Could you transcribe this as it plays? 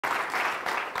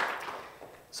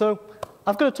So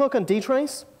I've got a talk on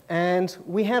DTrace, and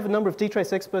we have a number of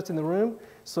DTrace experts in the room,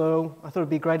 so I thought it would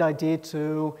be a great idea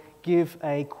to give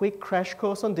a quick crash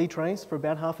course on DTrace for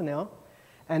about half an hour,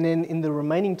 and then in the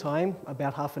remaining time,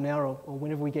 about half an hour or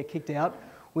whenever we get kicked out,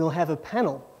 we'll have a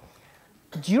panel.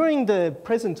 During the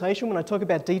presentation, when I talk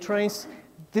about DTrace,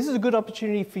 this is a good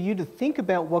opportunity for you to think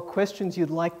about what questions you'd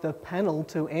like the panel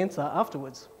to answer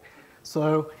afterwards.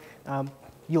 So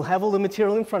you'll have all the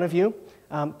material in front of you.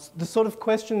 The sort of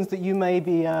questions that you may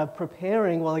be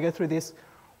preparing while I go through this,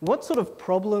 what sort of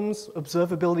problems,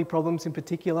 observability problems in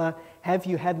particular, have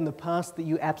you had in the past that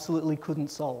you absolutely couldn't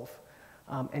solve?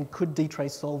 And could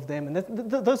DTrace solve them? And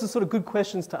those are sort of good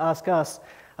questions to ask us,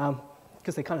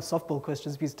 because they're kind of softball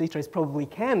questions, because DTrace probably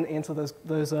can answer those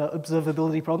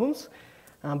observability problems.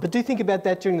 But do think about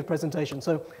that during the presentation.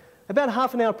 So about a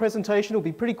half an hour presentation will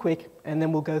be pretty quick, and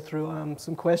then we'll go through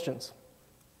some questions.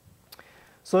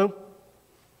 So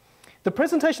the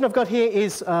presentation I've got here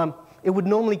is, it would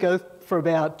normally go for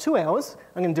about 2 hours.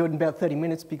 I'm going to do it in about 30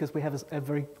 minutes because we have a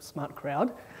very smart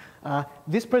crowd.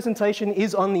 This presentation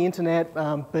is on the internet,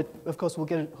 but of course we'll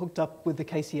get it hooked up with the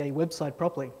KCA website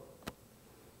properly.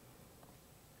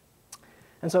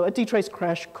 And so a DTrace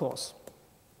crash course.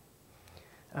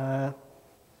 And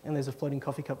there's a floating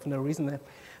coffee cup for no reason there.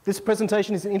 This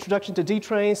presentation is an introduction to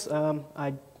DTrace,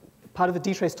 part of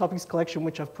the DTrace topics collection,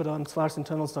 which I've put on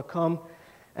solarisinternals.com.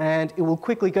 And it will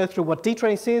quickly go through what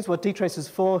DTrace is, what DTrace is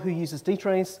for, who uses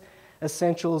DTrace,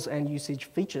 essentials, and usage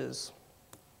features.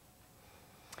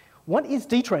 What is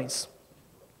DTrace?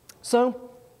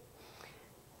 So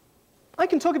I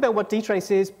can talk about what DTrace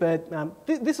is, but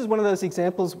this is one of those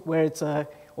examples where it's, or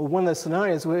one of those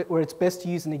scenarios where it's best to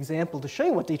use an example to show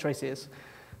you what DTrace is.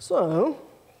 So,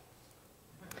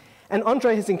 and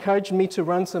Andre has encouraged me to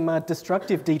run some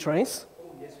destructive DTrace.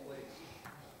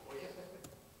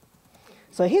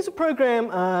 So here's a program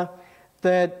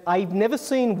that I've never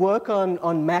seen work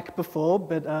on Mac before,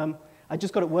 but I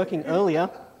just got it working earlier.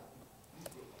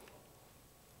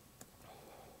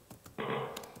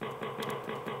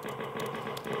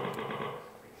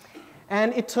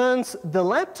 And it turns the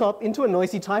laptop into a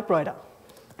noisy typewriter,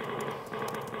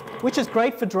 which is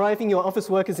great for driving your office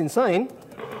workers insane.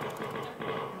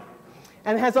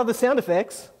 And it has other sound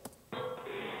effects.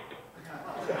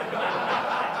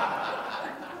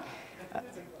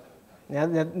 Now,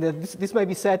 this may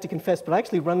be sad to confess, but I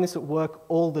actually run this at work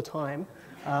all the time.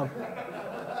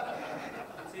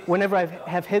 Whenever I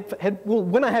have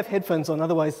when I have headphones on,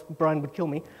 otherwise Brian would kill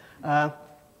me.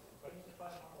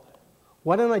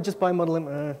 Why don't I just buy Model M?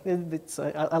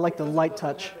 I like the light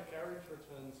touch.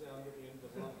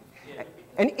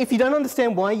 And if you don't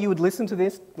understand why you would listen to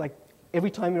this, like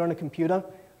every time you're on a computer,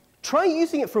 try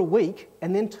using it for a week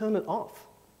and then turn it off.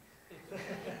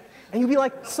 And you'll be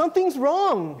like, something's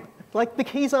wrong. Like the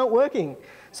keys aren't working.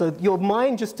 So your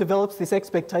mind just develops this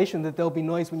expectation that there'll be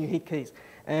noise when you hit keys.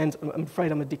 And I'm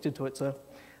afraid I'm addicted to it. So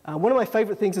one of my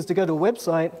favorite things is to go to a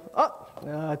website. Oh,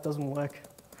 no, it doesn't work.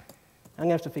 I'm going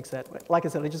to have to fix that. Like I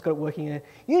said, I just got it working here.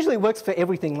 Usually it works for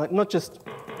everything, like not just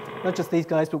these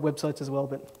guys, but websites as well.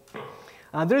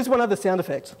 But there is one other sound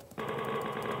effect.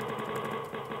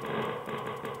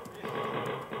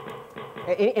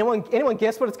 Anyone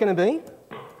guess what it's going to be?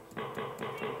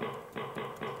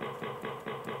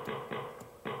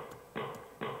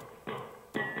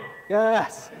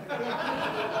 Yes.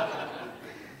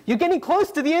 You're getting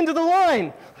close to the end of the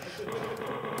line.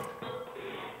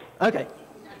 Okay.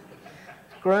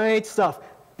 Great stuff.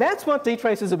 That's what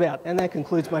DTrace is about, and that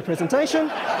concludes my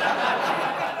presentation.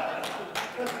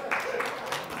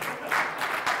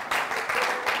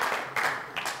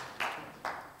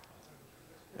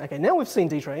 Okay, now we've seen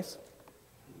DTrace.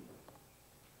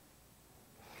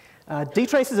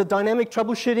 DTrace is a dynamic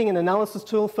troubleshooting and analysis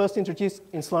tool first introduced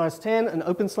in Solaris 10 and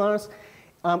Open Solaris.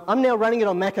 I'm now running it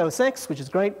on Mac OS X, which is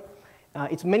great.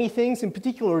 It's many things, in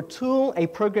particular a tool, a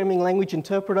programming language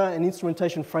interpreter, an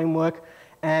instrumentation framework,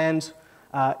 and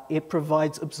it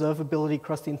provides observability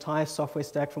across the entire software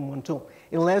stack from one tool.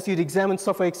 It allows you to examine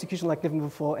software execution like never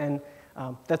before, and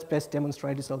that's best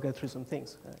demonstrated, so I'll go through some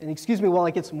things. And excuse me while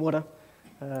I get some water.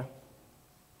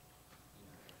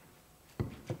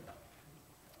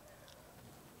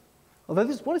 Although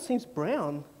this water seems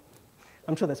brown,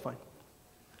 I'm sure that's fine.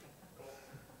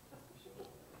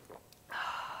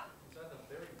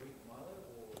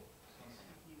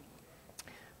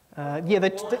 Yeah,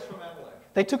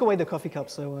 they took away the coffee cup,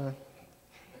 so.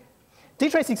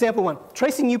 DTrace example 1,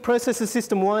 tracing new processes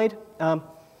system-wide.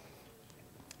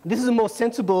 This is a more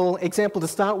sensible example to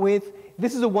start with.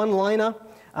 This is a one-liner.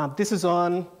 This is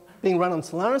being run on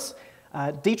Solaris.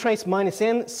 DTrace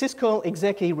 -n, syscall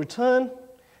exec return.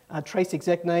 trace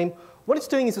exec name. What it's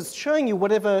doing is it's showing you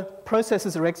whatever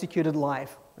processes are executed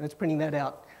live, and it's printing that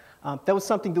out. That was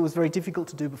something that was very difficult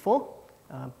to do before.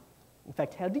 In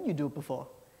fact, how did you do it before?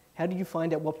 How did you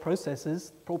find out what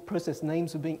process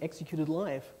names were being executed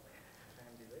live?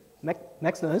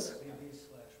 Max knows.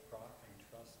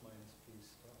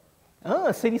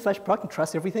 CD/proc and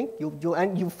trust everything.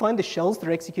 You'll find the shells that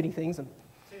are executing things. And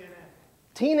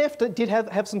TNF did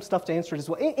have some stuff to answer it as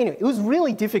well. Anyway, it was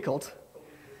really difficult.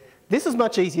 This is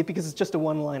much easier because it's just a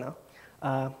one-liner.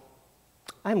 I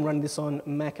haven't run this on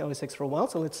Mac OS X for a while,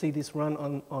 so let's see this run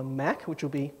on Mac, which will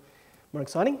be more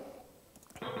exciting.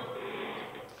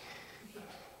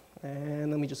 And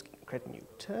let me just create a new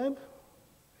tab.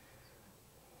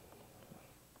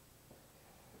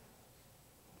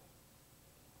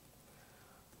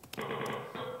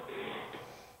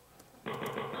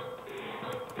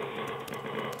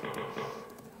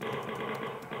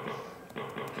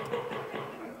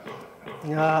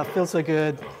 Ah, feels so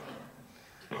good.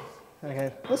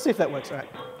 Okay, let's see if that works. All right.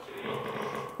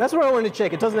 That's what I wanted to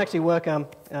check. It doesn't actually work.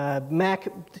 Mac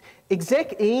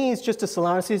exec E is just a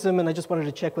solaricism, and I just wanted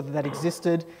to check whether that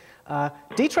existed.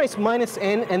 DTrace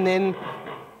 -n, and then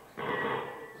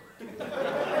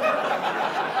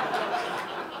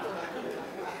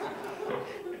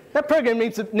that program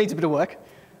needs a bit of work.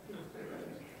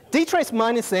 DTrace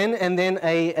 -n, and then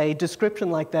a description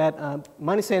like that.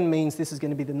 -n means this is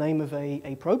going to be the name of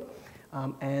a probe,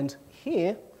 and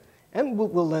here, and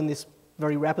we'll learn this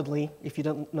very rapidly if you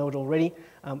don't know it already.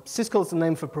 Syscall is the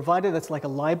name for provider. That's like a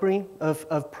library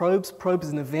of probes. Probe is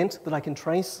an event that I can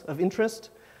trace of interest.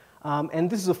 And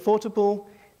this is a for tuple,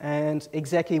 and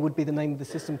exec E would be the name of the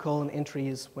system call, and entry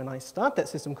is when I start that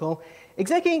system call.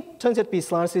 Exec E turns out to be a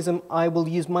solaricism. I will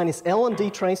use -L on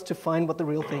DTrace to find what the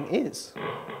real thing is.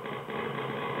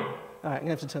 All right, I'm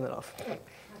going to have to turn that off.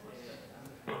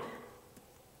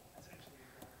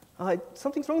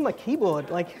 Something's wrong with my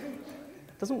keyboard. Like,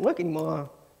 it doesn't work anymore.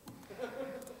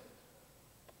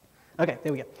 Okay,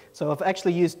 there we go. So I've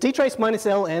actually used DTrace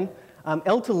 -L,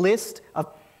 L to list. I've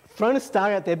thrown a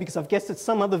star out there because I've guessed it's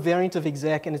some other variant of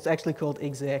exec, and it's actually called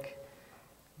exec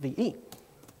VE.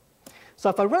 So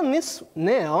if I run this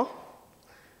now,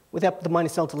 without the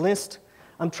 -L to list,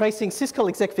 I'm tracing syscall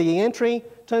exec VE entry.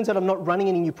 Turns out I'm not running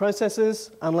any new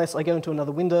processes unless I go into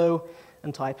another window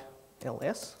and type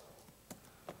ls.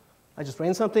 I just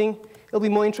ran something. It'll be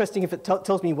more interesting if it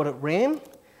tells me what it ran.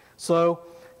 So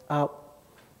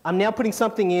I'm now putting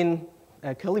something in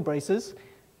curly braces.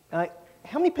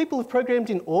 How many people have programmed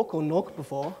in awk or nawk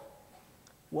before?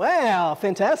 Wow,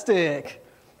 fantastic.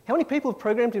 How many people have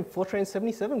programmed in Fortran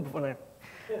 77 before?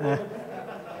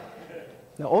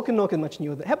 No, awk and nawk are much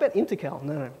newer. How about intercal?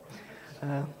 No.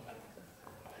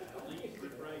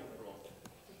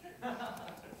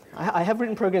 I have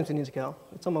written programs in intercal.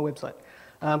 It's on my website.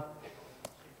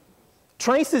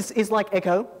 Trace is like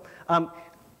echo.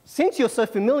 Since you're so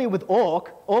familiar with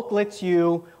awk lets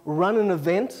you run an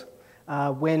event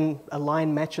when a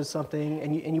line matches something,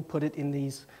 and you put it in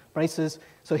these braces.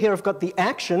 So here I've got the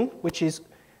action, which is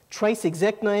trace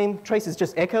exec name. Trace is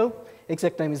just echo.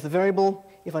 Exec name is the variable.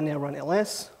 If I now run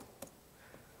ls,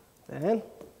 then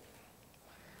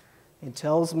it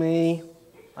tells me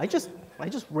I just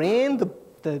ran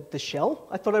the shell.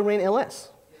 I thought I ran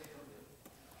ls.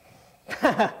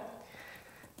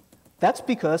 That's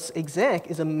because exec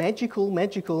is a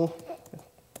magical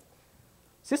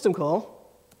system call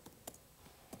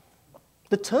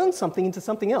that turns something into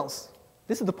something else.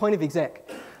 This is the point of exec.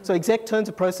 So exec turns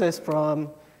a process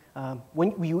from,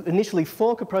 when you initially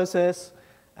fork a process,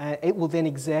 it will then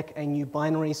exec a new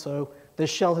binary. So the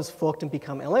shell has forked and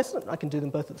become ls. I can do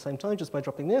them both at the same time just by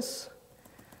dropping this.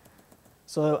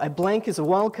 So a blank is a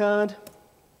wildcard.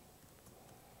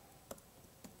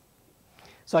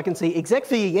 So I can see exec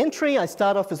VE entry. I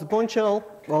start off as the Bourne shell,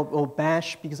 or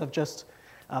bash, because I've just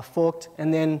forked,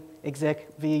 and then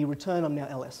exec VE return. I'm now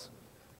ls.